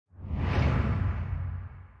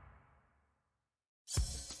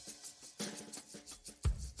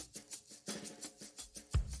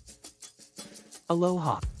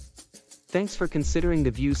Aloha. Thanks for considering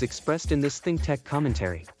the views expressed in this ThinkTech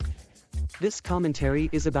commentary. This commentary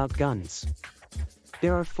is about guns.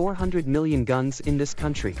 There are 400 million guns in this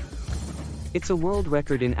country. It's a world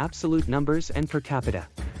record in absolute numbers and per capita.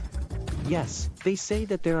 Yes, they say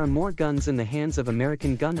that there are more guns in the hands of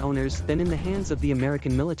American gun owners than in the hands of the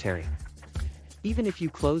American military. Even if you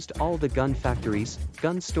closed all the gun factories,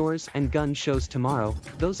 gun stores and gun shows tomorrow,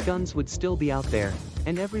 those guns would still be out there,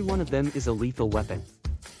 and every one of them is a lethal weapon.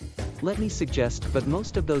 Let me suggest, but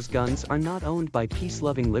most of those guns are not owned by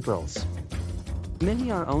peace-loving liberals.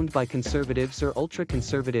 Many are owned by conservatives or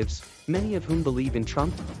ultra-conservatives, many of whom believe in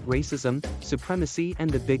Trump, racism, supremacy and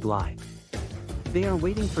the big lie. They are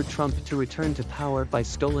waiting for Trump to return to power by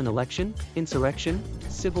stolen election, insurrection,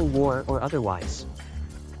 civil war or otherwise.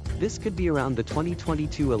 This could be around the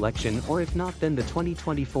 2022 election, or if not then the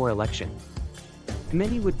 2024 election.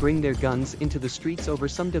 Many would bring their guns into the streets over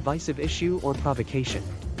some divisive issue or provocation.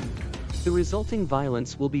 The resulting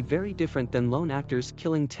violence will be very different than lone actors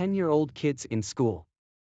killing 10-year-old kids in school.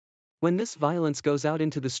 When this violence goes out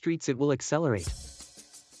into the streets, it will accelerate.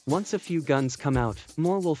 Once a few guns come out,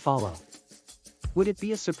 more will follow. Would it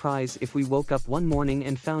be a surprise if we woke up one morning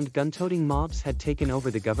and found gun-toting mobs had taken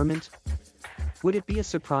over the government? Would it be a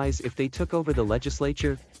surprise if they took over the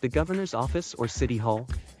legislature, the governor's office or city hall?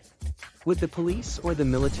 Would the police or the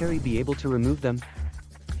military be able to remove them?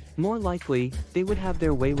 More likely, they would have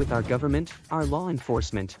their way with our government, our law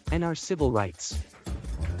enforcement, and our civil rights.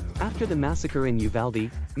 After the massacre in Uvalde,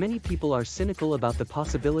 many people are cynical about the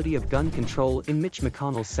possibility of gun control in Mitch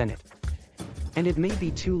McConnell's Senate. And it may be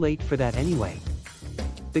too late for that anyway.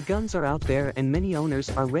 The guns are out there and many owners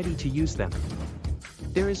are ready to use them.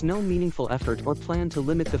 There is no meaningful effort or plan to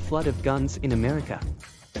limit the flood of guns in America.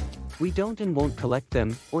 We don't and won't collect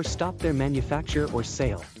them, or stop their manufacture or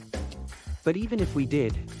sale. But even if we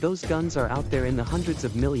did, those guns are out there in the hundreds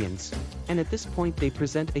of millions, and at this point they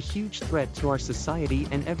present a huge threat to our society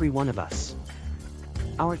and every one of us.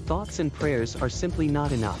 Our thoughts and prayers are simply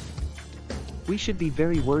not enough. We should be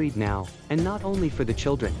very worried now, and not only for the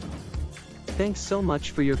children. Thanks so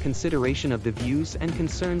much for your consideration of the views and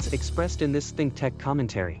concerns expressed in this ThinkTech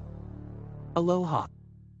commentary. Aloha.